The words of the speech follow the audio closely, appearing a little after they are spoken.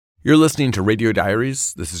You're listening to Radio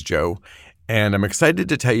Diaries. This is Joe, and I'm excited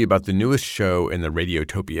to tell you about the newest show in the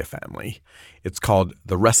Radiotopia family. It's called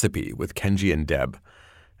The Recipe with Kenji and Deb.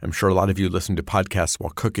 I'm sure a lot of you listen to podcasts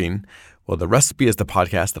while cooking. Well, The Recipe is the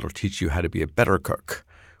podcast that'll teach you how to be a better cook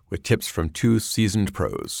with tips from two seasoned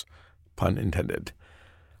pros, pun intended.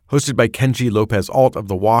 Hosted by Kenji Lopez-Alt of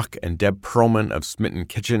The Walk and Deb Perlman of Smitten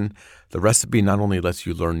Kitchen, The Recipe not only lets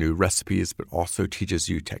you learn new recipes, but also teaches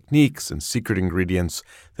you techniques and secret ingredients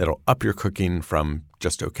that'll up your cooking from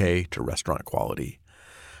just okay to restaurant quality.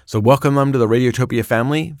 So welcome them to the Radiotopia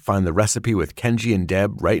family. Find The Recipe with Kenji and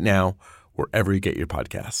Deb right now, wherever you get your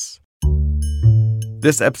podcasts.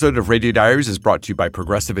 This episode of Radio Diaries is brought to you by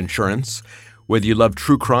Progressive Insurance. Whether you love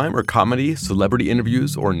true crime or comedy, celebrity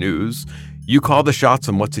interviews, or news, you call the shots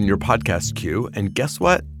on what's in your podcast queue, and guess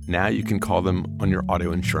what? Now you can call them on your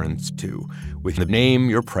auto insurance, too, with the Name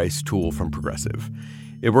Your Price tool from Progressive.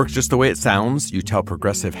 It works just the way it sounds. You tell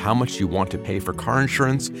Progressive how much you want to pay for car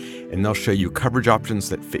insurance, and they'll show you coverage options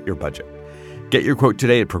that fit your budget. Get your quote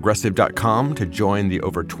today at Progressive.com to join the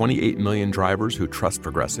over 28 million drivers who trust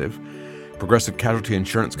Progressive. Progressive Casualty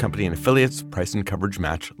Insurance Company and Affiliates. Price and coverage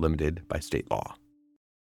match limited by state law.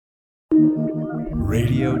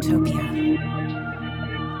 Radiotopia.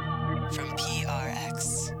 From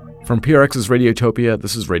PRX. From PRX's Radiotopia,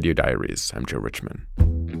 this is Radio Diaries. I'm Joe Richman.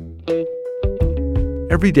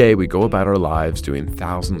 Every day we go about our lives doing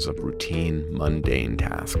thousands of routine, mundane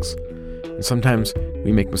tasks. And sometimes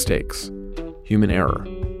we make mistakes. Human error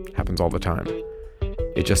happens all the time.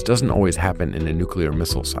 It just doesn't always happen in a nuclear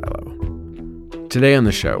missile silo. Today on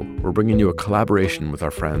the show, we're bringing you a collaboration with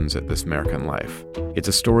our friends at This American Life. It's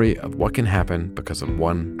a story of what can happen because of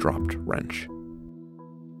one dropped wrench.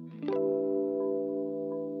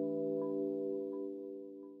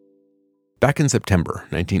 Back in September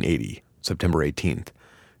 1980, September 18th,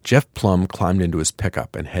 Jeff Plum climbed into his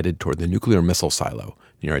pickup and headed toward the nuclear missile silo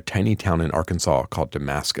near a tiny town in Arkansas called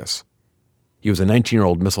Damascus. He was a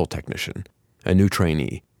 19-year-old missile technician, a new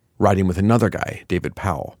trainee, riding with another guy, David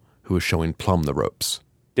Powell, who was showing Plum the ropes.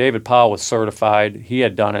 David Powell was certified. He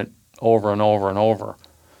had done it over and over and over.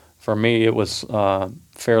 For me, it was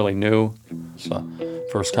fairly new. So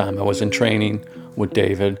first time I was in training with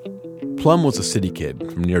David. Plum was a city kid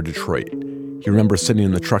from near Detroit. He remembers sitting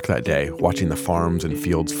in the truck that day, watching the farms and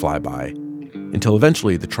fields fly by, until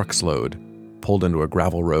eventually the truck slowed, pulled into a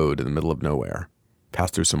gravel road in the middle of nowhere,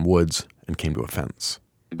 passed through some woods, and came to a fence.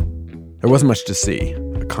 There wasn't much to see,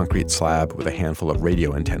 a concrete slab with a handful of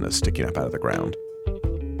radio antennas sticking up out of the ground.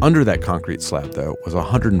 Under that concrete slab, though, was a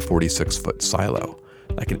 146-foot silo,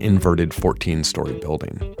 like an inverted 14-story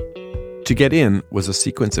building. To get in was a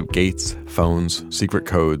sequence of gates, phones, secret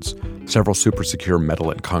codes, several super secure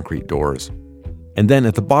metal and concrete doors. And then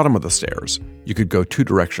at the bottom of the stairs, you could go two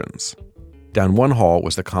directions. Down one hall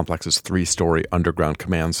was the complex's 3-story underground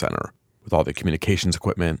command center, with all the communications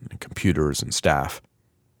equipment and computers and staff.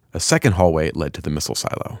 A second hallway led to the missile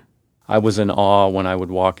silo. I was in awe when I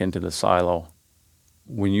would walk into the silo.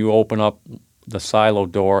 When you open up the silo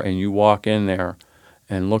door and you walk in there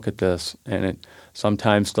and look at this, and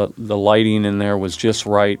sometimes the lighting in there was just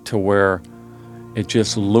right to where it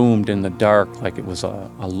just loomed in the dark like it was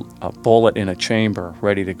a bullet in a chamber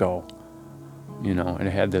ready to go. You know, and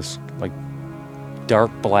it had this like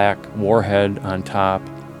dark black warhead on top,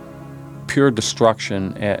 pure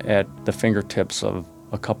destruction at the fingertips of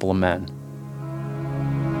a couple of men.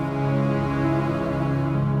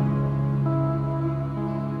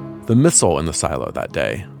 The missile in the silo that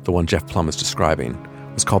day, the one Jeff Plum is describing,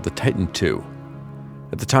 was called the Titan II.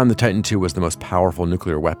 At the time, the Titan II was the most powerful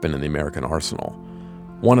nuclear weapon in the American arsenal.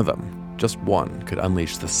 One of them, just one, could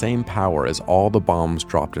unleash the same power as all the bombs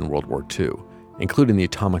dropped in World War II, including the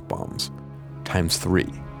atomic bombs, times 3.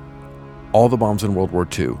 All the bombs in World War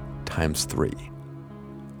II, times 3.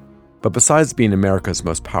 But besides being America's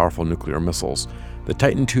most powerful nuclear missiles, the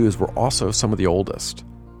Titan IIs were also some of the oldest.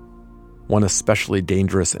 One especially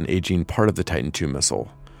dangerous and aging part of the Titan II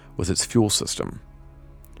missile was its fuel system.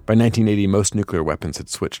 By 1980, most nuclear weapons had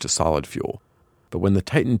switched to solid fuel. But when the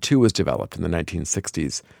Titan II was developed in the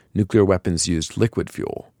 1960s, nuclear weapons used liquid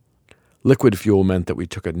fuel. Liquid fuel meant that we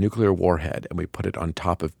took a nuclear warhead and we put it on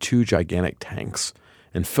top of 2 gigantic tanks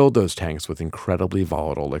and filled those tanks with incredibly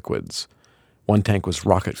volatile liquids. One tank was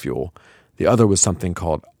rocket fuel. The other was something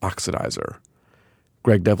called oxidizer.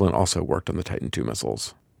 Greg Devlin also worked on the Titan II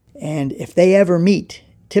missiles. And if they ever meet,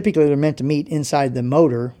 typically they're meant to meet inside the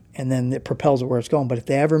motor, and then it propels it where it's going. But if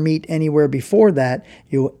they ever meet anywhere before that,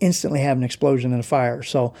 you will instantly have an explosion and a fire.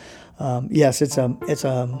 So, yes, it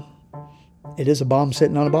is a bomb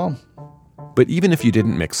sitting on a bomb. But even if you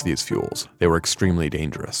didn't mix these fuels, they were extremely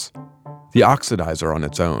dangerous. The oxidizer on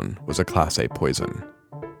its own was a Class A poison,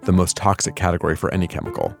 the most toxic category for any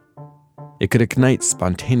chemical. It could ignite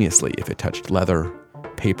spontaneously if it touched leather,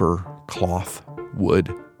 paper, cloth, wood.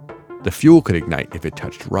 The fuel could ignite if it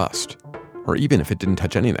touched rust, or even if it didn't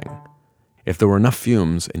touch anything. If there were enough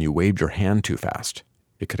fumes and you waved your hand too fast,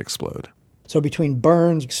 it could explode. So between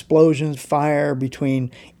burns, explosions, fire,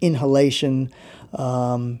 between inhalation,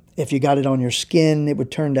 if you got it on your skin, it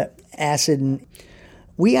would turn to acid. And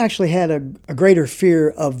we actually had a greater fear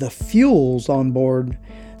of the fuels on board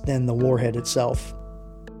than the warhead itself.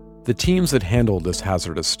 The teams that handled this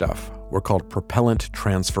hazardous stuff were called Propellant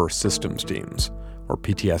Transfer Systems teams, or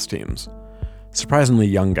PTS teams. Surprisingly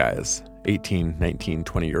young guys, 18, 19,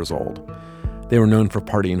 20 years old. They were known for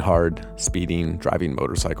partying hard, speeding, driving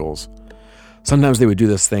motorcycles. Sometimes they would do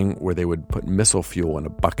this thing where they would put missile fuel in a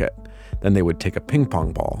bucket. Then they would take a ping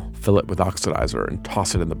pong ball, fill it with oxidizer, and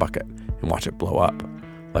toss it in the bucket and watch it blow up,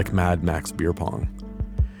 like Mad Max beer pong.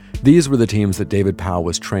 These were the teams that David Powell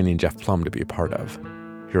was training Jeff Plum to be a part of.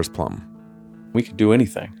 Here's Plum. We could do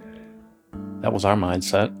anything. That was our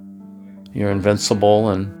mindset. You're invincible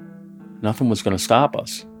and nothing was going to stop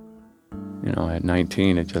us. You know, at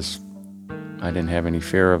 19, I didn't have any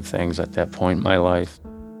fear of things at that point in my life.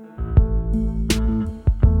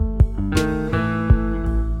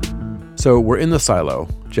 So we're in the silo.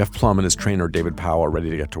 Jeff Plum and his trainer David Powell are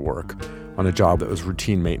ready to get to work on a job that was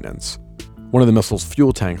routine maintenance. One of the missile's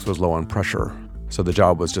fuel tanks was low on pressure, so the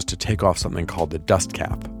job was just to take off something called the dust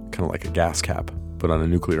cap, kind of like a gas cap, put on a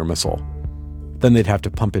nuclear missile. Then they'd have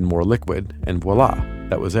to pump in more liquid, and voila,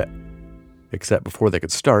 that was it. Except before they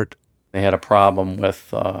could start, they had a problem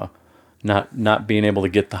with not being able to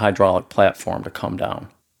get the hydraulic platform to come down.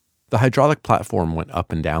 The hydraulic platform went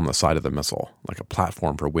up and down the side of the missile, like a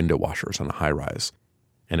platform for window washers on a high-rise,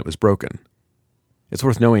 and it was broken. It's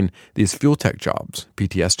worth knowing these fuel tech jobs,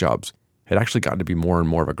 PTS jobs, had actually gotten to be more and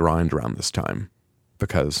more of a grind around this time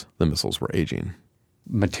because the missiles were aging.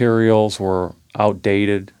 Materials were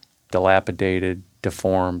outdated, dilapidated,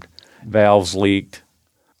 deformed. Valves leaked,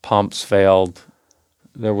 pumps failed.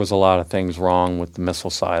 There was a lot of things wrong with the missile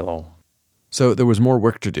silo. So there was more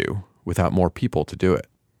work to do without more people to do it,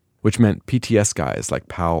 which meant PTS guys like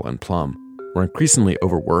Powell and Plum were increasingly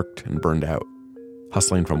overworked and burned out,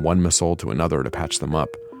 hustling from one missile to another to patch them up,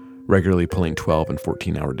 regularly pulling 12 and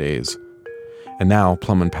 14-hour days. And now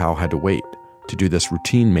Plum and Powell had to wait to do this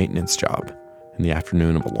routine maintenance job in the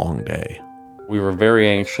afternoon of a long day. We were very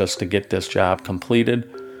anxious to get this job completed.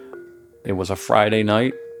 It was a Friday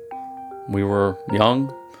night. We were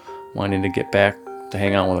young, wanting to get back to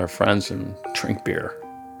hang out with our friends and drink beer,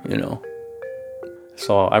 you know.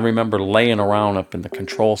 So I remember laying around up in the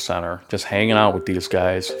control center, just hanging out with these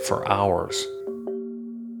guys for hours.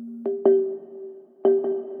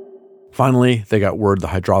 Finally, they got word the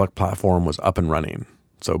hydraulic platform was up and running.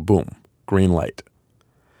 So boom, green light.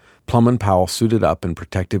 Plum and Powell suited up in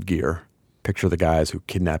protective gear, picture the guys who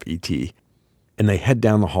kidnap E.T., and they head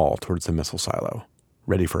down the hall towards the missile silo,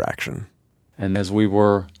 ready for action. And as we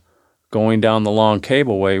were going down the long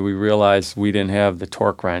cableway, we realized we didn't have the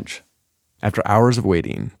torque wrench. After hours of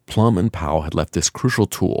waiting, Plum and Powell had left this crucial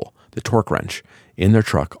tool, the torque wrench, in their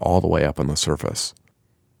truck all the way up on the surface.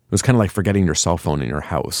 It was kind of like forgetting your cell phone in your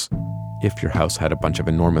house, if your house had a bunch of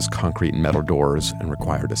enormous concrete and metal doors and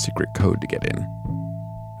required a secret code to get in.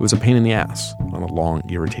 It was a pain in the ass on a long,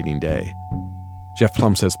 irritating day. Jeff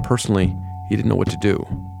Plum says personally, he didn't know what to do.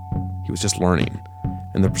 He was just learning.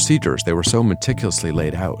 And the procedures, they were so meticulously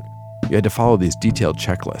laid out. You had to follow these detailed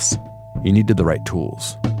checklists. You needed the right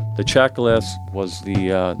tools. The checklist was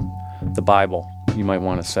the Bible, you might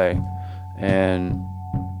want to say. And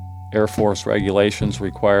Air Force regulations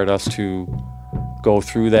required us to go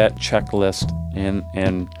through that checklist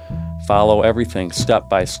and follow everything step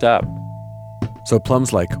by step. So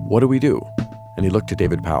Plum's like, what do we do? And he looked at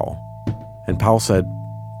David Powell. And Powell said,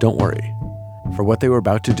 don't worry. For what they were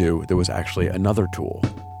about to do, there was actually another tool.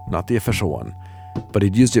 Not the official one, but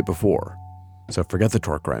he'd used it before. So forget the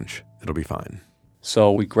torque wrench. It'll be fine.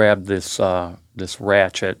 So we grabbed this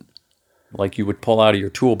ratchet, like you would pull out of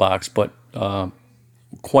your toolbox, but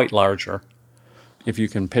quite larger. If you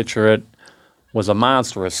can picture it, was a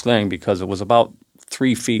monstrous thing because it was about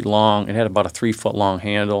 3 feet long. It had about a 3-foot long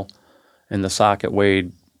handle, and the socket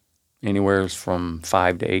weighed anywhere from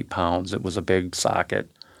 5 to 8 pounds. It was a big socket.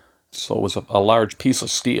 So it was a large piece of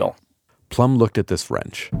steel. Plum looked at this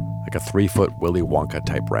wrench, like a 3-foot Willy Wonka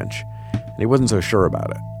type wrench, and he wasn't so sure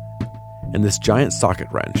about it. And this giant socket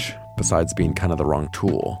wrench, besides being kind of the wrong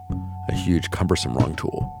tool, a huge cumbersome wrong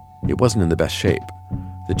tool, it wasn't in the best shape.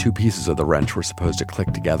 The two pieces of the wrench were supposed to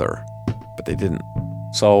click together, but they didn't.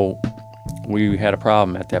 So we had a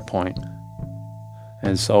problem at that point.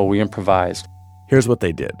 And so we improvised. Here's what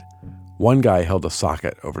they did. One guy held a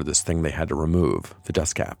socket over this thing they had to remove, the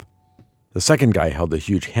dust cap. The second guy held the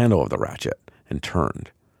huge handle of the ratchet and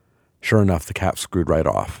turned. Sure enough, the cap screwed right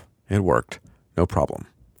off. It worked. No problem.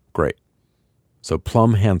 Great. So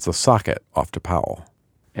Plum hands the socket off to Powell.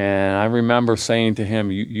 And I remember saying to him,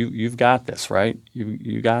 "You've got this, right?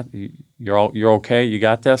 You're okay. You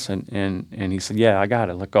got this." And he said, "Yeah, I got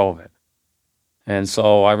it. Let go of it." And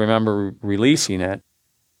so I remember releasing it,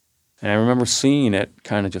 and I remember seeing it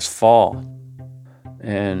kind of just fall,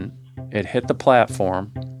 and it hit the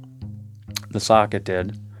platform. The socket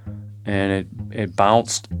did, and it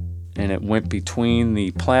bounced, and it went between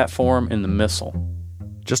the platform and the missile.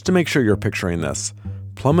 Just to make sure you're picturing this,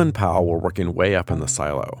 Plum and Powell were working way up in the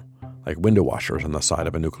silo, like window washers on the side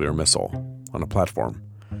of a nuclear missile, on a platform.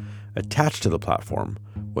 Attached to the platform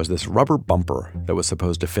was this rubber bumper that was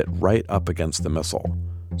supposed to fit right up against the missile,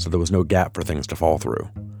 so there was no gap for things to fall through.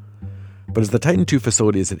 But as the Titan II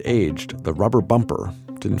facilities had aged, the rubber bumper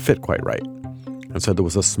didn't fit quite right, and so there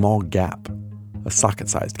was a small gap, a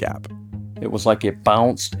socket-sized gap. It was like it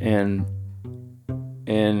bounced and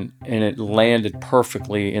it landed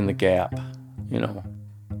perfectly in the gap,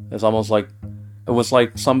 It's almost like, it was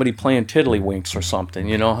like somebody playing tiddlywinks or something,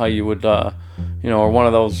 how you would, or one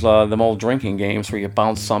of those, them old drinking games where you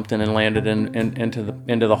bounce something and landed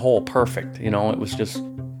into the hole perfect, it was just,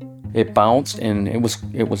 it bounced and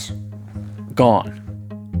it was gone.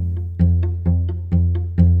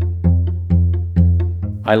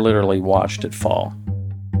 I literally watched it fall.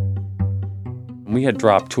 We had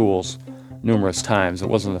dropped tools numerous times. It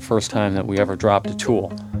wasn't the first time that we ever dropped a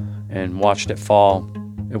tool and watched it fall.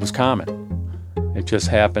 It was common. It just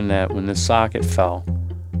happened that when this socket fell,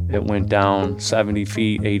 it went down 70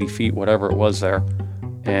 feet, 80 feet, whatever it was there,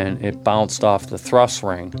 and it bounced off the thrust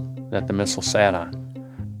ring that the missile sat on.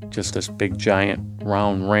 Just this big, giant,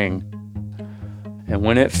 round ring. And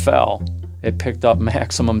when it fell, it picked up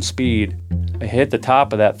maximum speed. It hit the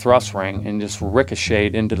top of that thrust ring and just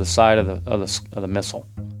ricocheted into the side of the missile.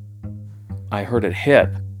 I heard it hit.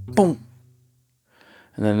 Boom!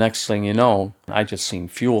 And the next thing you know, I just seen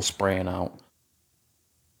fuel spraying out.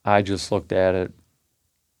 I just looked at it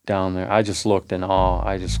down there. I just looked in awe.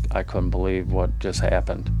 I couldn't believe what just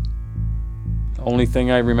happened. The only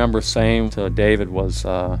thing I remember saying to David was,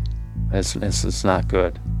 this is not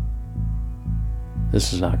good.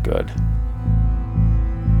 This is not good.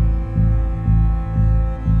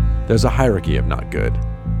 There's a hierarchy of not good,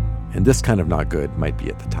 and this kind of not good might be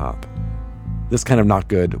at the top. This kind of not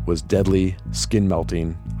good was deadly,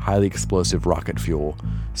 skin-melting, highly explosive rocket fuel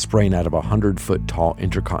spraying out of a 100-foot-tall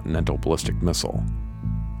intercontinental ballistic missile.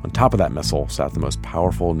 On top of that missile sat the most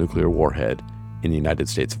powerful nuclear warhead in the United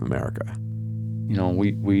States of America.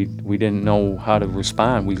 We didn't know how to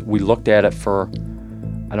respond. We looked at it for,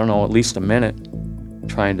 at least a minute,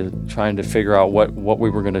 trying to figure out what we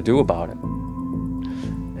were going to do about it.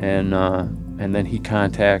 And then he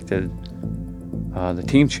contacted the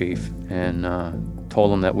team chief and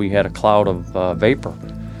told him that we had a cloud of vapor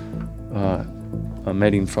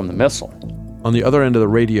emitting from the missile. On the other end of the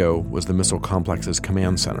radio was the missile complex's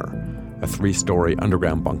command center, a 3-story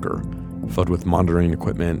underground bunker filled with monitoring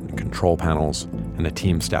equipment and control panels and a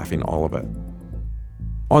team staffing all of it.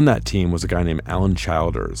 On that team was a guy named Alan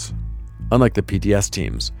Childers. Unlike the PTS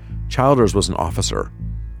teams, Childers was an officer,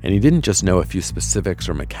 and he didn't just know a few specifics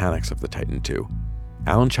or mechanics of the Titan II.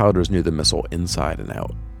 Alan Childers knew the missile inside and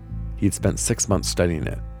out. He'd spent 6 months studying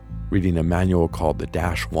it, reading a manual called the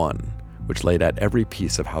Dash-1, which laid out every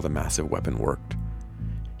piece of how the massive weapon worked.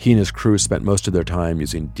 He and his crew spent most of their time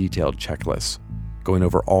using detailed checklists, going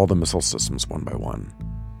over all the missile systems one by one.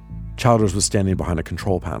 Childers was standing behind a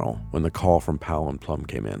control panel when the call from Powell and Plum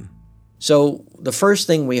came in. So the first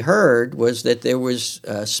thing we heard was that there was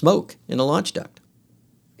smoke in the launch duct.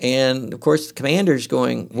 And, of course, the commander's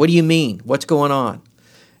going, "What do you mean? What's going on?"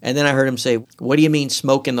 And then I heard him say, "What do you mean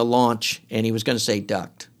smoke in the launch?" And he was going to say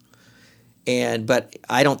duct. But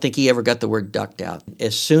I don't think he ever got the word duct out.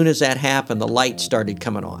 As soon as that happened, the light started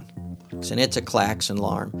coming on. And it's a klaxon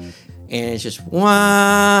alarm. And it's just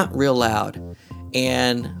wah, real loud.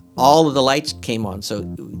 And all of the lights came on. So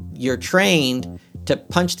you're trained to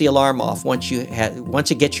punch the alarm off once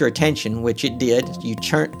it gets your attention, which it did. You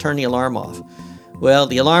turn the alarm off. Well,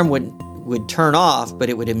 the alarm would turn off, but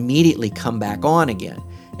it would immediately come back on again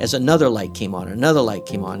as another light came on, another light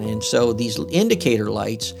came on. And so these indicator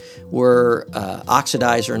lights were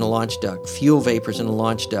oxidizer in the launch duct, fuel vapors in the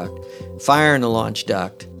launch duct, fire in the launch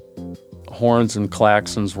duct. Horns and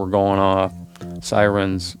klaxons were going off,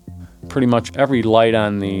 sirens. Pretty much every light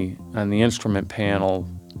on the instrument panel,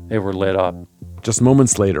 they were lit up. Just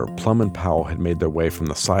moments later, Plum and Powell had made their way from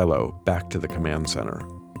the silo back to the command center.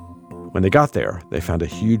 When they got there, they found a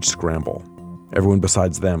huge scramble, everyone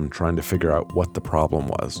besides them trying to figure out what the problem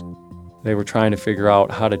was. They were trying to figure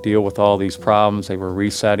out how to deal with all these problems. They were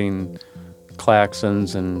resetting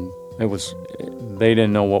klaxons, and they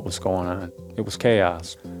didn't know what was going on. It was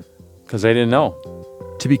chaos, because they didn't know.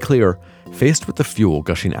 To be clear, faced with the fuel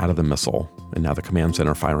gushing out of the missile, and now the command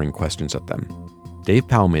center firing questions at them, Dave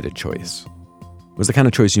Powell made a choice. It was the kind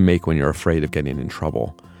of choice you make when you're afraid of getting in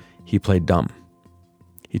trouble. He played dumb.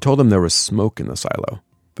 He told them there was smoke in the silo,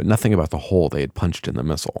 but nothing about the hole they had punched in the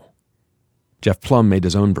missile. Jeff Plum made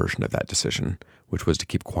his own version of that decision, which was to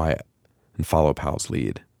keep quiet and follow Powell's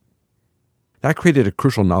lead. That created a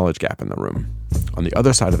crucial knowledge gap in the room. On the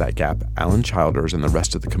other side of that gap, Alan Childers and the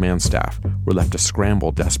rest of the command staff were left to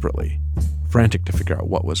scramble desperately, frantic to figure out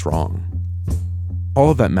what was wrong. All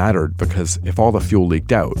of that mattered because if all the fuel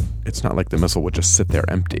leaked out, it's not like the missile would just sit there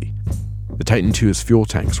empty. The Titan II's fuel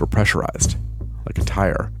tanks were pressurized, like a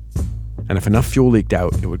tire. And if enough fuel leaked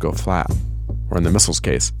out, it would go flat. Or in the missile's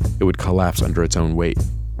case, it would collapse under its own weight.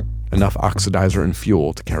 Enough oxidizer and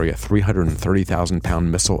fuel to carry a 330,000-pound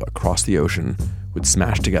missile across the ocean would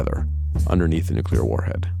smash together underneath the nuclear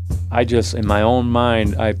warhead. In my own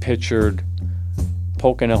mind, I pictured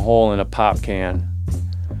poking a hole in a pop can.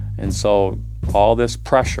 And so all this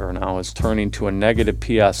pressure now is turning to a negative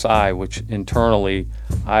PSI, which internally,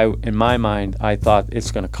 in my mind, I thought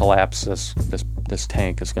it's going to collapse. This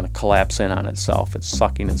tank is going to collapse in on itself. It's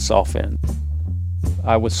sucking itself in.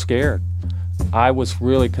 I was scared. I was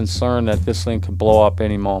really concerned that this thing could blow up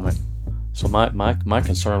any moment. So my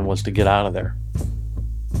concern was to get out of there.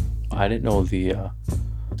 I didn't know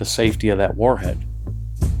the safety of that warhead.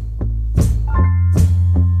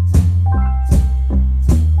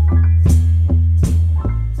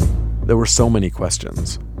 There were so many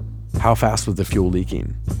questions. How fast was the fuel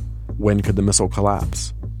leaking? When could the missile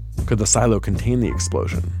collapse? Could the silo contain the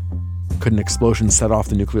explosion? Could an explosion set off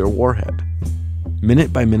the nuclear warhead?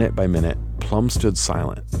 Minute by minute by minute, Plum stood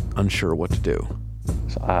silent, unsure what to do.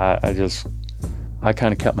 So I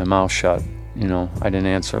kind of kept my mouth shut. I didn't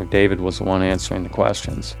answer. David was the one answering the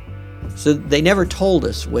questions. So they never told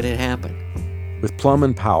us what had happened. With Plum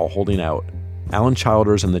and Powell holding out, Alan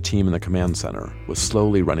Childers and the team in the command center was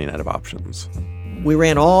slowly running out of options. We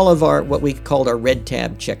ran all of what we called our red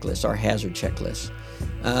tab checklist, our hazard checklist,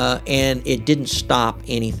 and it didn't stop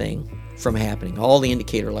anything from happening. All the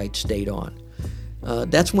indicator lights stayed on.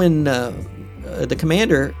 That's when the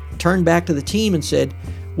commander turned back to the team and said,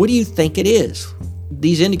 "What do you think it is?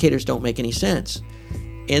 These indicators don't make any sense."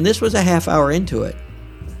 And this was a half hour into it.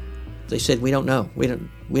 They said, "We don't know. We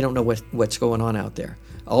don't know what's going on out there.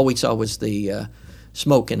 All we saw was the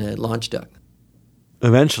smoke in a launch duct."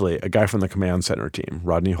 Eventually, a guy from the command center team,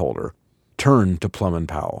 Rodney Holder, turned to Plum and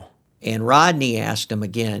Powell. And Rodney asked him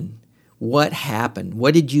again, "What happened?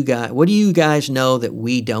 What do you guys know that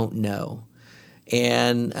we don't know?"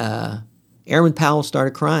 And Airman Powell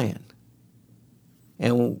started crying.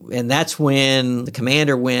 And that's when the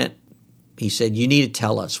commander went, he said, "You need to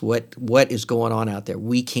tell us what is going on out there.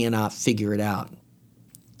 We cannot figure it out."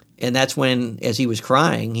 And that's when, as he was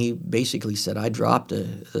crying, he basically said, "I dropped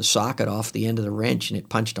the socket off the end of the wrench and it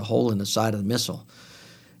punched a hole in the side of the missile."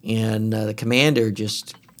 And the commander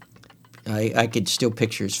just, I could still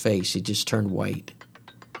picture his face. He just turned white.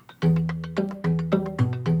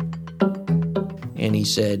 And he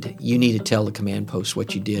said, "You need to tell the command post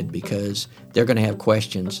what you did because they're going to have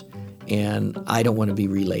questions and I don't want to be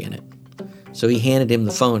relaying it." So he handed him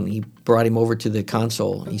the phone. He brought him over to the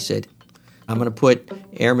console. He said, "I'm going to put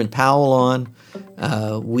Airman Powell on.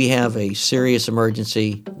 We have a serious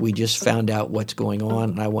emergency. We just found out what's going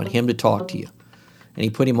on, and I want him to talk to you." And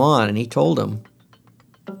he put him on, and he told him,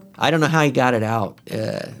 I don't know how he got it out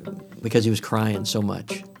because he was crying so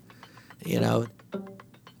much.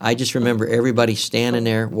 I just remember everybody standing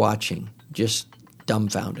there watching, just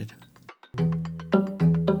dumbfounded.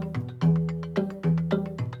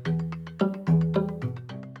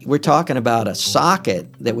 We're talking about a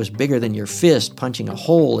socket that was bigger than your fist punching a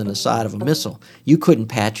hole in the side of a missile. You couldn't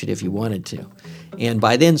patch it if you wanted to. And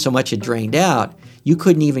by then, so much had drained out, you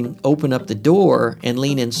couldn't even open up the door and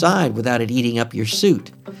lean inside without it eating up your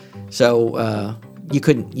suit. So you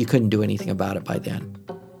couldn't do anything about it by then.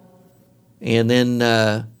 And then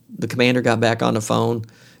the commander got back on the phone,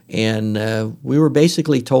 and we were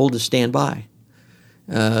basically told to stand by.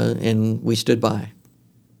 And we stood by.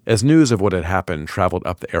 As news of what had happened traveled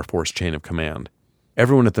up the Air Force chain of command,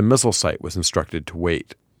 everyone at the missile site was instructed to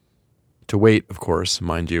wait. To wait, of course,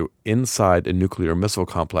 mind you, inside a nuclear missile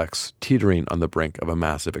complex teetering on the brink of a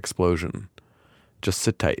massive explosion. Just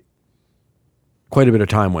sit tight. Quite a bit of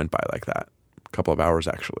time went by like that, a couple of hours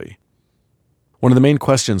actually. One of the main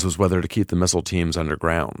questions was whether to keep the missile teams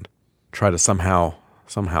underground, try to somehow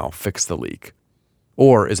fix the leak.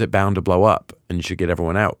 Or is it bound to blow up and you should get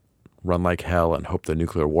everyone out, run like hell and hope the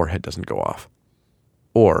nuclear warhead doesn't go off?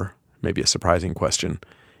 Or, maybe a surprising question,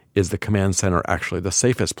 is the command center actually the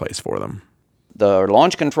safest place for them? The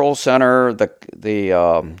launch control center,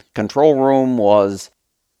 the control room was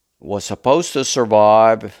supposed to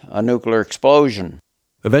survive a nuclear explosion.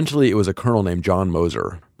 Eventually, it was a colonel named John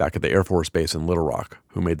Moser, back at the Air Force Base in Little Rock,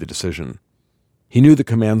 who made the decision. He knew the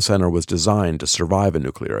command center was designed to survive a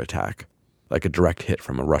nuclear attack, like a direct hit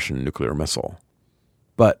from a Russian nuclear missile.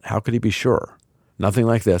 But how could he be sure? Nothing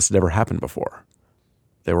like this had ever happened before.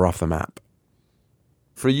 They were off the map.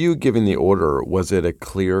 For you giving the order, was it a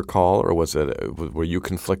clear call, or were you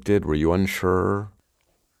conflicted? Were you unsure?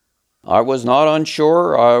 I was not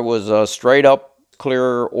unsure. I was a straight-up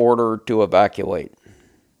clear order to evacuate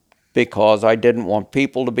because I didn't want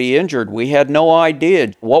people to be injured. We had no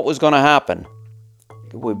idea what was going to happen.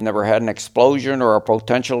 We've never had an explosion or a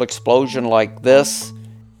potential explosion like this.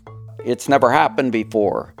 It's never happened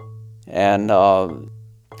before. And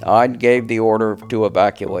I gave the order to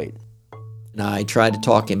evacuate. And I tried to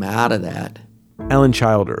talk him out of that. Alan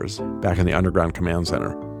Childers, back in the Underground Command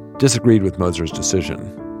Center, disagreed with Moser's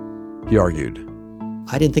decision. He argued,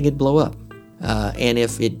 I didn't think it'd blow up. And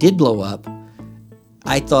if it did blow up,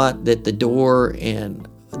 I thought that the door and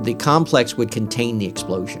the complex would contain the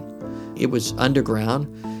explosion. It was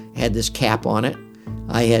underground, had this cap on it.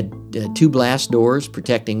 I had 2 blast doors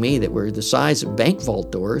protecting me that were the size of bank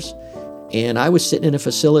vault doors. And I was sitting in a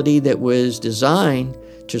facility that was designed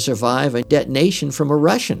to survive a detonation from a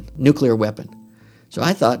Russian nuclear weapon. So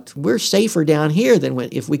I thought, we're safer down here than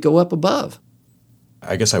if we go up above.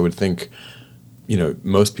 I guess I would think,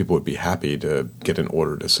 most people would be happy to get an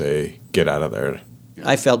order to say, get out of there.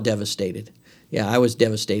 I felt devastated. Yeah, I was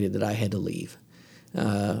devastated that I had to leave.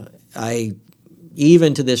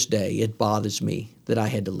 Even to this day, it bothers me that I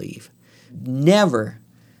had to leave. Never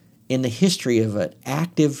in the history of an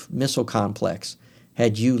active missile complex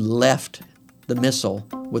had you left the missile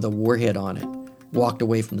with a warhead on it, walked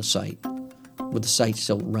away from the site, with the site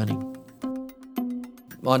still running.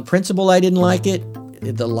 On principle, I didn't like it.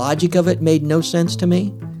 The logic of it made no sense to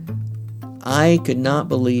me. I could not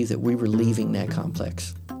believe that we were leaving that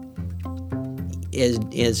complex.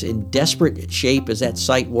 As in desperate shape as that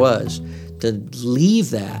site was, to leave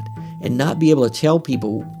that and not be able to tell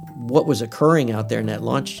people what was occurring out there in that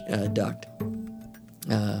launch duct.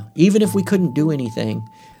 Even if we couldn't do anything,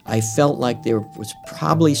 I felt like there was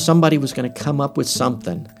probably somebody was going to come up with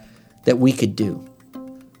something that we could do,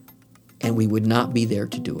 and we would not be there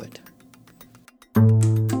to do it.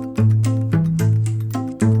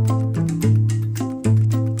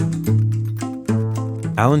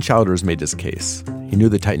 Alan Childers made his case. He knew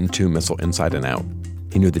the Titan II missile inside and out.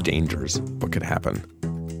 He knew the dangers, what could happen.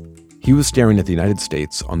 He was staring at the United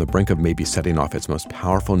States on the brink of maybe setting off its most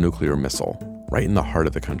powerful nuclear missile, right in the heart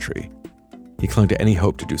of the country. He clung to any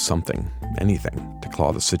hope to do something, anything, to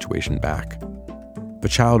claw the situation back.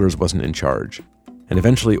 But Childers wasn't in charge, and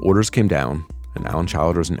eventually orders came down, and Alan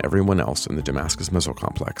Childers and everyone else in the Damascus Missile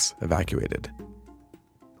Complex evacuated.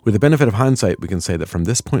 With the benefit of hindsight, we can say that from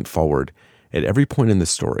this point forward, at every point in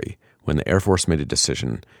this story, when the Air Force made a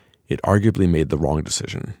decision, it arguably made the wrong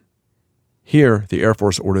decision. Here, the Air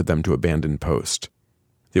Force ordered them to abandon post.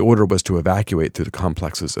 The order was to evacuate through the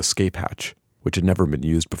complex's escape hatch, which had never been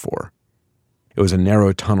used before. It was a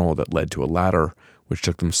narrow tunnel that led to a ladder, which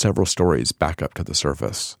took them several stories back up to the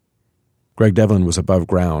surface. Greg Devlin was above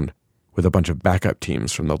ground with a bunch of backup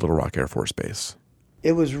teams from the Little Rock Air Force Base.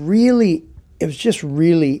 It was just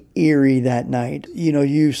really eerie that night.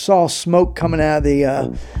 You saw smoke coming out of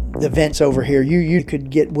the vents over here. You could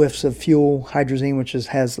get whiffs of fuel, hydrazine, which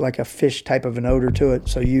has like a fish type of an odor to it,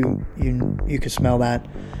 so you could smell that.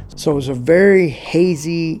 So it was a very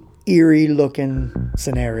hazy, eerie-looking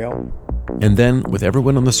scenario. And then, with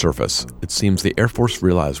everyone on the surface, it seems the Air Force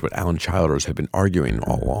realized what Alan Childers had been arguing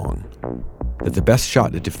all along, that the best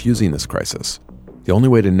shot at diffusing this crisis, the only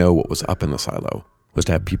way to know what was up in the silo, was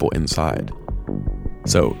to have people inside.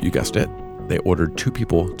 So, you guessed it, they ordered 2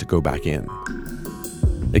 people to go back in.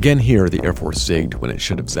 Again here, the Air Force zigged when it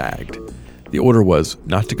should have zagged. The order was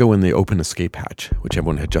not to go in the open escape hatch, which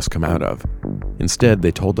everyone had just come out of. Instead,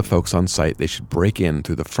 they told the folks on site they should break in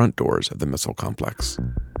through the front doors of the missile complex.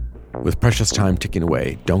 With precious time ticking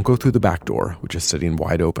away, don't go through the back door, which is sitting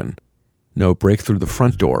wide open. No, break through the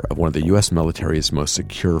front door of one of the U.S. military's most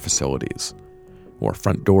secure facilities. Or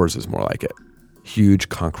front doors is more like it. Huge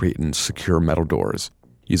concrete and secure metal doors,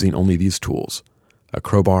 using only these tools: a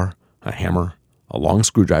crowbar, a hammer, a long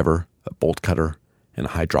screwdriver, a bolt cutter, and a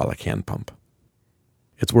hydraulic hand pump.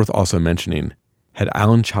 It's worth also mentioning, had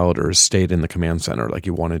Alan Childers stayed in the command center like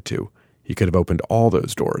he wanted to, he could have opened all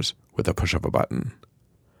those doors with a push of a button.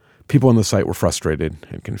 People on the site were frustrated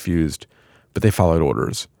and confused, but they followed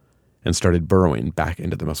orders and started burrowing back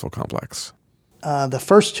into the missile complex. The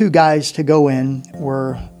first two guys to go in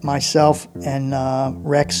were myself and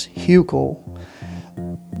Rex Huckel.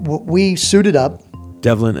 We suited up.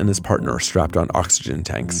 Devlin and his partner strapped on oxygen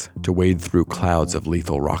tanks to wade through clouds of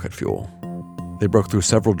lethal rocket fuel. They broke through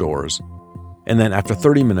several doors, and then after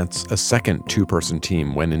 30 minutes, a second two-person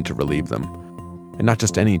team went in to relieve them. And not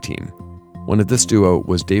just any team. One of this duo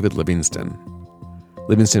was David Livingston.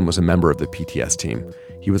 Livingston was a member of the PTS team.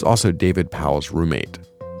 He was also David Powell's roommate.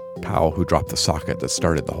 Powell, who dropped the socket that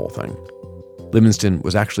started the whole thing. Livingston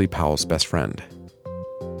was actually Powell's best friend.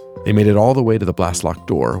 They made it all the way to the blast lock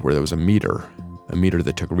door where there was a meter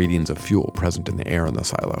that took readings of fuel present in the air in the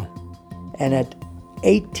silo. And at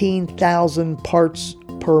 18,000 parts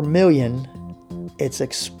per million, it's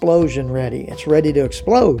explosion ready. It's ready to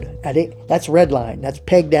explode. That's red line. That's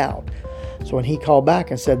pegged out. So when he called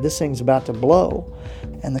back and said, this thing's about to blow,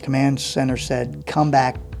 and the command center said, come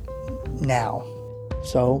back now.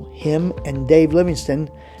 So him and Dave Livingston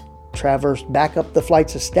traversed back up the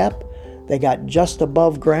flights of step. They got just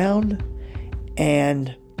above ground,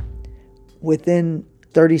 and within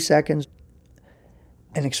 30 seconds,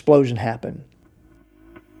 an explosion happened.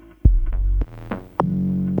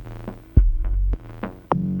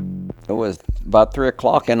 It was about 3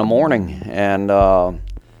 o'clock in the morning, and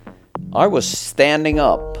I was standing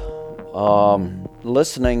up,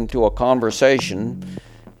 listening to a conversation,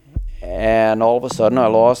 and all of a sudden I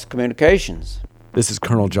lost communications. This is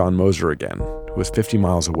Colonel John Moser again, who was 50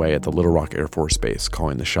 miles away at the Little Rock Air Force Base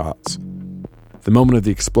calling the shots. The moment of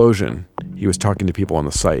the explosion, he was talking to people on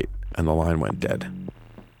the site, and the line went dead.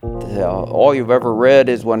 All you've ever read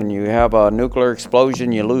is when you have a nuclear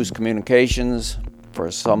explosion, you lose communications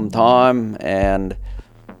for some time, and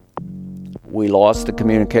we lost the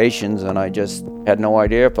communications, and I just had no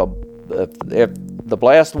idea if the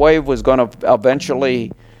blast wave was going to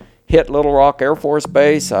eventually hit Little Rock Air Force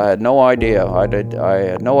Base. I had no idea. I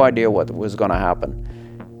had no idea what was going to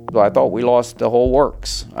happen. So I thought we lost the whole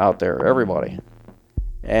works out there, everybody.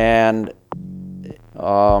 And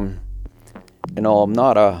I'm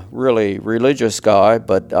not a really religious guy,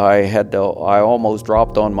 but I almost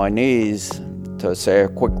dropped on my knees to say a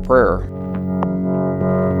quick prayer.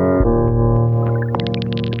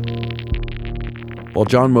 While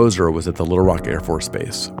John Moser was at the Little Rock Air Force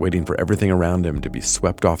Base, waiting for everything around him to be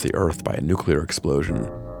swept off the earth by a nuclear explosion,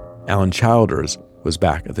 Alan Childers was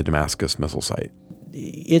back at the Damascus missile site.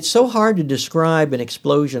 It's so hard to describe an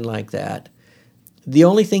explosion like that. The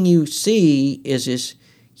only thing you see is this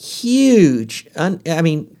huge,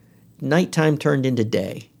 nighttime turned into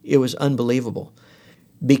day. It was unbelievable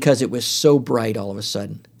because it was so bright all of a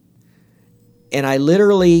sudden. And I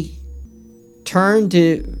literally turned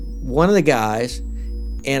to one of the guys,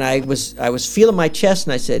 and I was feeling my chest,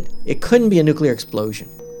 and I said, it couldn't be a nuclear explosion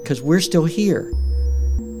because we're still here.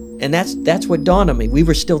 And that's what dawned on me. We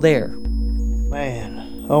were still there.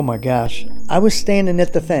 Man, oh my gosh. I was standing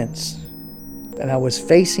at the fence, and I was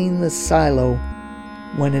facing the silo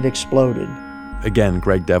when it exploded. Again,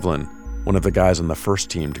 Greg Devlin, one of the guys on the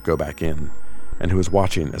first team to go back in, and who was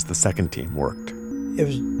watching as the second team worked. It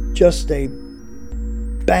was just a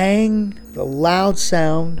bang, the loud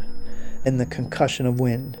sound, and the concussion of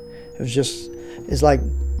wind. It's like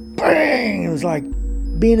bang. It was like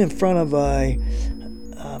being in front of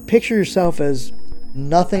picture yourself as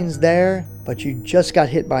nothing's there, but you just got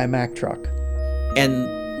hit by a Mack truck.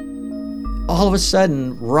 And all of a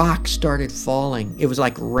sudden, rocks started falling. It was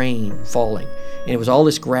like rain falling. And it was all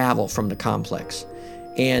this gravel from the complex.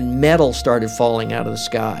 And metal started falling out of the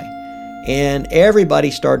sky. And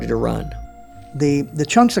everybody started to run. The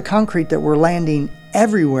chunks of concrete that were landing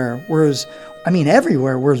everywhere were as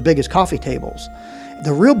big as coffee tables.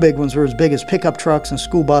 The real big ones were as big as pickup trucks and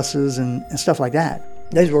school buses and stuff like that.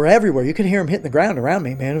 These were everywhere. You could hear them hitting the ground around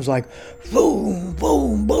me, man. It was like boom,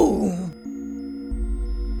 boom, boom.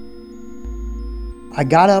 I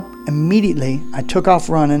got up immediately. I took off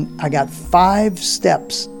running. I got 5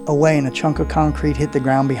 steps away, and a chunk of concrete hit the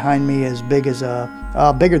ground behind me as big as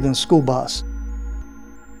bigger than a school bus.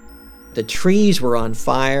 The trees were on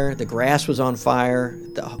fire. The grass was on fire.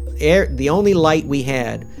 The only light we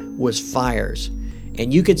had was fires.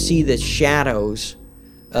 And you could see the shadows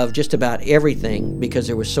of just about everything because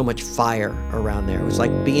there was so much fire around there. It was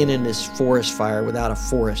like being in this forest fire without a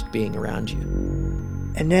forest being around you.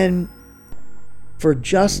 And then for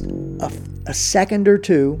just a second or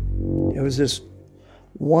two, it was this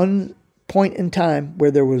one point in time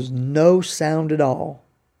where there was no sound at all.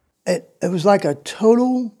 It was like a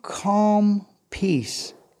total calm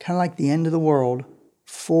peace, kind of like the end of the world,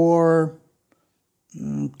 for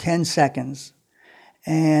 10 seconds.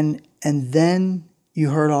 And then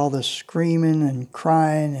you heard all the screaming and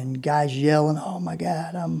crying and guys yelling, "Oh my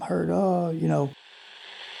God, I'm hurt,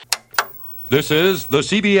 This is the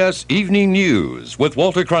CBS Evening News with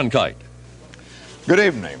Walter Cronkite. Good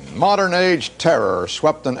evening. Modern-age terror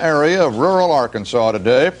swept an area of rural Arkansas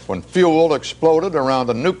today when fuel exploded around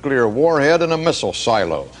a nuclear warhead in a missile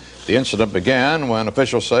silo. The incident began when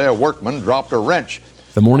officials say a workman dropped a wrench.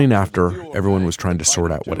 The morning after, everyone was trying to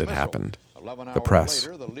sort out what had happened. The press,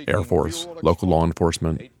 Air Force, local law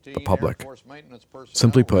enforcement, the public.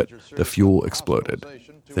 Simply put, the fuel exploded.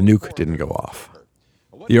 The nuke didn't go off.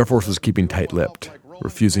 The Air Force was keeping tight-lipped,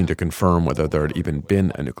 refusing to confirm whether there had even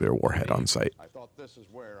been a nuclear warhead on site.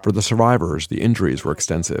 For the survivors, the injuries were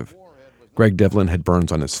extensive. Greg Devlin had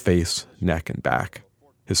burns on his face, neck, and back.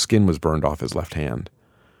 His skin was burned off his left hand.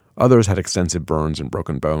 Others had extensive burns and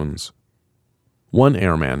broken bones. One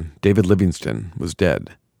airman, David Livingston, was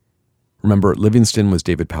dead. Remember, Livingston was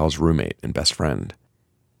David Powell's roommate and best friend.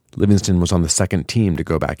 Livingston was on the second team to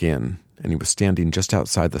go back in, and he was standing just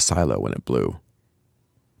outside the silo when it blew.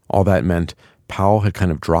 All that meant Powell had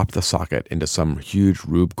kind of dropped the socket into some huge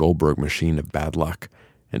Rube Goldberg machine of bad luck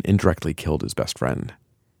and indirectly killed his best friend.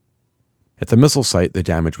 At the missile site, the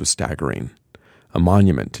damage was staggering, a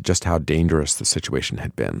monument to just how dangerous the situation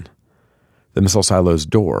had been. The missile silo's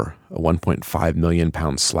door, a 1.5 million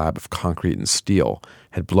pound slab of concrete and steel,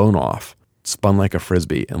 had blown off, spun like a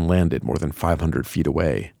frisbee, and landed more than 500 feet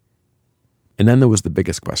away. And then there was the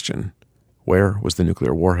biggest question. Where was the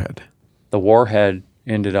nuclear warhead? The warhead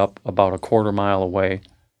ended up about a quarter mile away,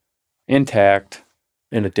 intact,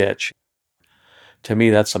 in a ditch. To me,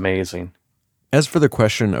 that's amazing. As for the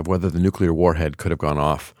question of whether the nuclear warhead could have gone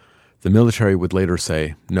off, the military would later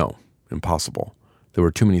say, no, impossible. There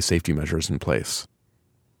were too many safety measures in place.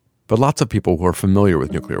 But lots of people who are familiar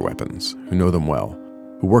with nuclear weapons, who know them well,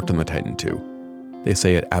 who worked on the Titan II, they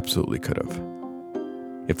say it absolutely could have.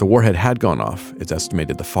 If the warhead had gone off, it's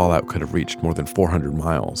estimated the fallout could have reached more than 400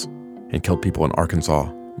 miles and killed people in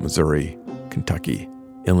Arkansas, Missouri, Kentucky,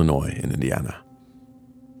 Illinois, and Indiana.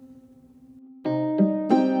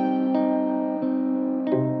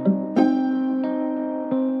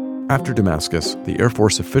 After Damascus, the Air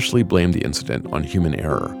Force officially blamed the incident on human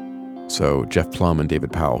error, so Jeff Plum and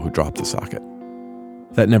David Powell, who dropped the socket.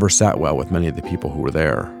 That never sat well with many of the people who were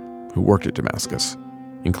there, who worked at Damascus,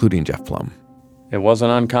 including Jeff Plum. It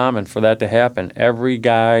wasn't uncommon for that to happen. Every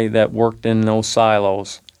guy that worked in those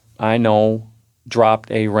silos, I know,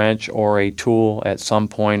 dropped a wrench or a tool at some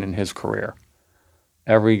point in his career.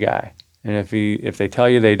 Every guy. And if they tell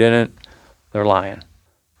you they didn't, they're lying,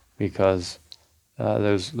 because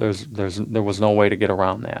there was no way to get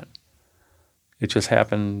around that. It just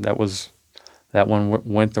happened. That one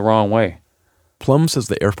went the wrong way. Plum says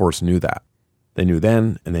the Air Force knew that. They knew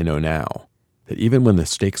then, and they know now, that even when the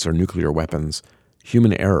stakes are nuclear weapons,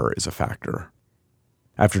 human error is a factor.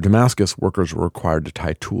 After Damascus, workers were required to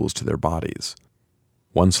tie tools to their bodies.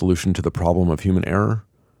 One solution to the problem of human error?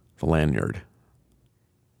 The lanyard.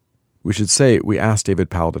 We should say we asked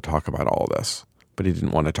David Powell to talk about all of this, but he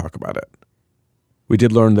didn't want to talk about it. We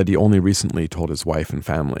did learn that he only recently told his wife and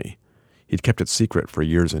family. He'd kept it secret for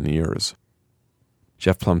years and years.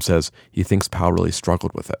 Jeff Plum says he thinks Powell really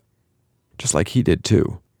struggled with it, just like he did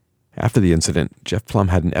too. After the incident, Jeff Plum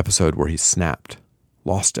had an episode where he snapped,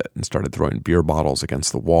 lost it, and started throwing beer bottles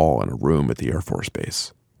against the wall in a room at the Air Force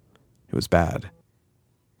base. It was bad.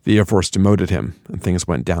 The Air Force demoted him, and things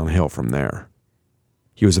went downhill from there.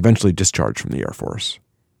 He was eventually discharged from the Air Force.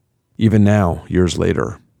 Even now, years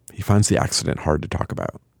later, he finds the accident hard to talk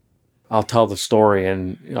about. I'll tell the story,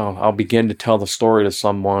 and I'll begin to tell the story to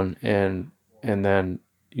someone, and then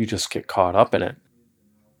you just get caught up in it.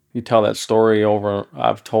 You tell that story over.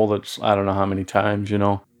 I've told it I don't know how many times,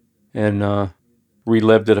 and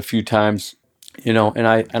relived it a few times, and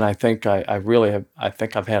I think I really have. I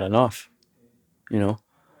think I've had enough, Yeah,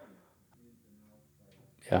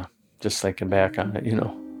 just thinking back on it,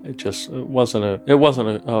 it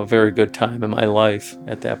wasn't a very good time in my life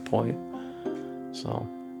at that point. So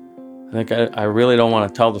I think I really don't want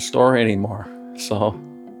to tell the story anymore. So,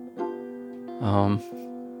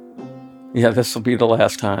 yeah, this will be the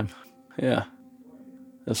last time. Yeah,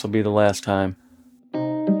 this will be the last time.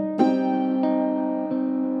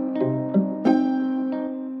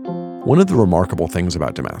 One of the remarkable things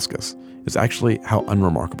about Damascus is actually how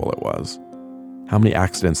unremarkable it was. How many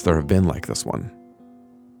accidents there have been like this one.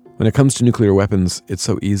 When it comes to nuclear weapons, it's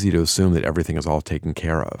so easy to assume that everything is all taken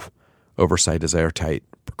care of. Oversight is airtight,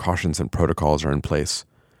 precautions and protocols are in place,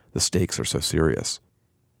 the stakes are so serious.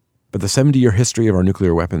 But the 70-year history of our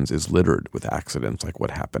nuclear weapons is littered with accidents like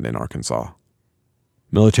what happened in Arkansas.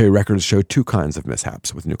 Military records show two kinds of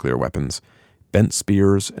mishaps with nuclear weapons: bent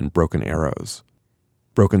spears and broken arrows.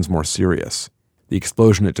 Broken's more serious. The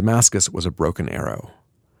explosion at Damascus was a broken arrow.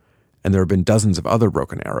 And there have been dozens of other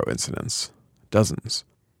broken arrow incidents. Dozens.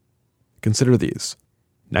 Consider these.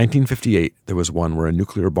 1958, there was one where a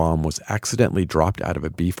nuclear bomb was accidentally dropped out of a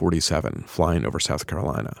B-47 flying over South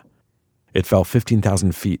Carolina. It fell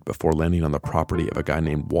 15,000 feet before landing on the property of a guy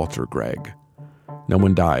named Walter Gregg. No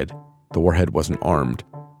one died. The warhead wasn't armed,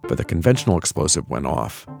 but the conventional explosive went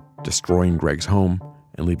off, destroying Gregg's home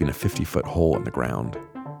and leaving a 50-foot hole in the ground.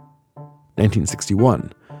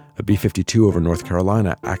 1961, a B-52 over North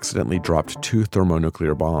Carolina accidentally dropped 2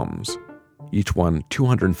 thermonuclear bombs, each one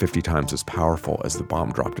 250 times as powerful as the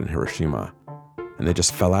bomb dropped in Hiroshima, and they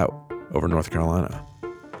just fell out over North Carolina.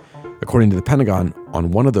 According to the Pentagon,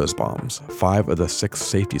 on one of those bombs, 5 of the 6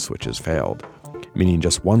 safety switches failed, meaning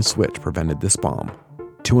just one switch prevented this bomb,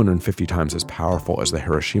 250 times as powerful as the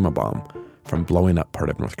Hiroshima bomb, from blowing up part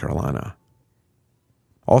of North Carolina.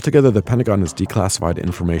 Altogether, the Pentagon has declassified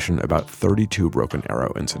information about 32 broken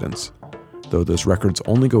arrow incidents, though those records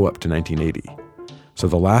only go up to 1980. So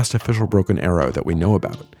the last official broken arrow that we know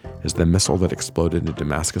about is the missile that exploded in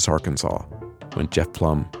Damascus, Arkansas, when Jeff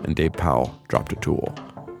Plum and Dave Powell dropped a tool.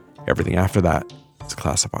 Everything after that is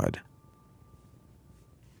classified.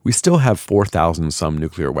 We still have 4,000 some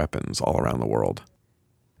nuclear weapons all around the world.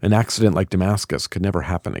 An accident like Damascus could never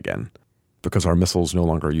happen again, because our missiles no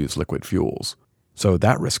longer use liquid fuels, so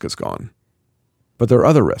that risk is gone. But there are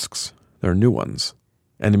other risks. There are new ones.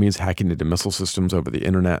 Enemies hacking into missile systems over the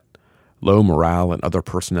internet, low morale and other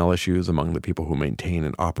personnel issues among the people who maintain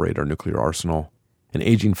and operate our nuclear arsenal, and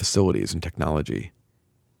aging facilities and technology.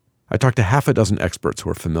 I talked to half a dozen experts who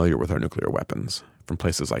are familiar with our nuclear weapons, from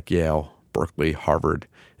places like Yale, Berkeley, Harvard,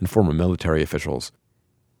 and former military officials.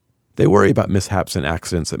 They worry about mishaps and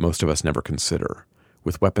accidents that most of us never consider,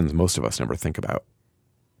 with weapons most of us never think about.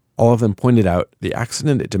 All of them pointed out the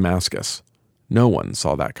accident at Damascus. No one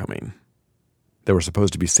saw that coming. There were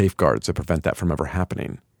supposed to be safeguards to prevent that from ever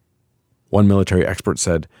happening. One military expert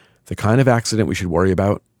said, the kind of accident we should worry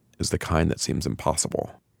about is the kind that seems impossible.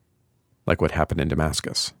 Like what happened in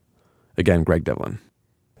Damascus. Again, Greg Devlin.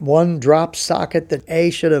 One drop socket that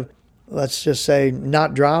A should have, let's just say,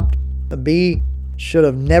 not dropped. The B should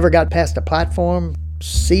have never got past the platform.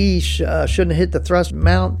 C shouldn't have hit the thrust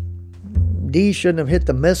mount. D shouldn't have hit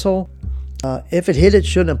the missile. If it hit it,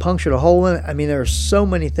 shouldn't have punctured a hole in it. I mean, there are so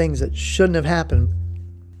many things that shouldn't have happened.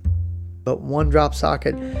 But one drop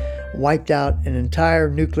socket wiped out an entire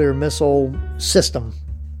nuclear missile system.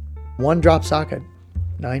 One drop socket,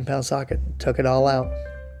 9-pound socket, took it all out.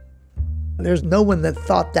 There's no one that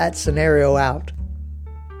thought that scenario out.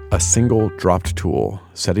 A single dropped tool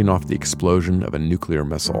setting off the explosion of a nuclear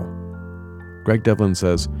missile. Greg Devlin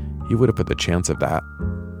says he would have put the chance of that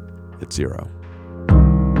at 0.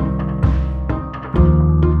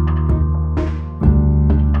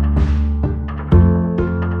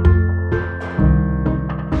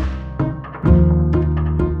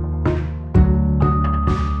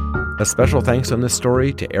 A special thanks on this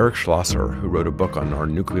story to Eric Schlosser, who wrote a book on our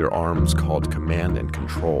nuclear arms called Command and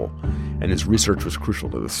Control, and his research was crucial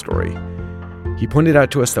to this story. He pointed out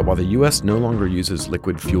to us that while the U.S. no longer uses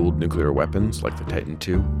liquid-fueled nuclear weapons like the Titan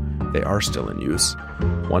II, they are still in use.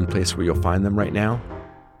 One place where you'll find them right now,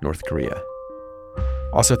 North Korea.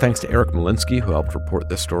 Also thanks to Eric Molinsky, who helped report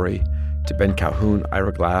this story, to Ben Calhoun,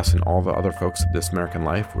 Ira Glass, and all the other folks of This American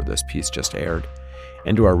Life, where this piece just aired,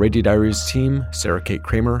 and to our Radio Diaries team, Sarah Kate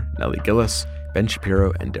Kramer, Nellie Gillis, Ben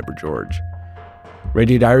Shapiro, and Deborah George.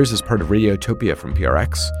 Radio Diaries is part of Radiotopia from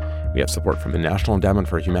PRX. We have support from the National Endowment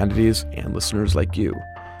for Humanities and listeners like you.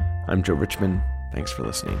 I'm Joe Richman. Thanks for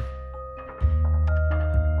listening.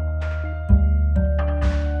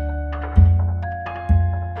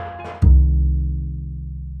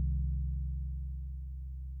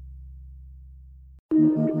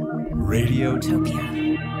 Radiotopia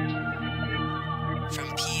from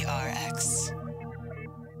PRX.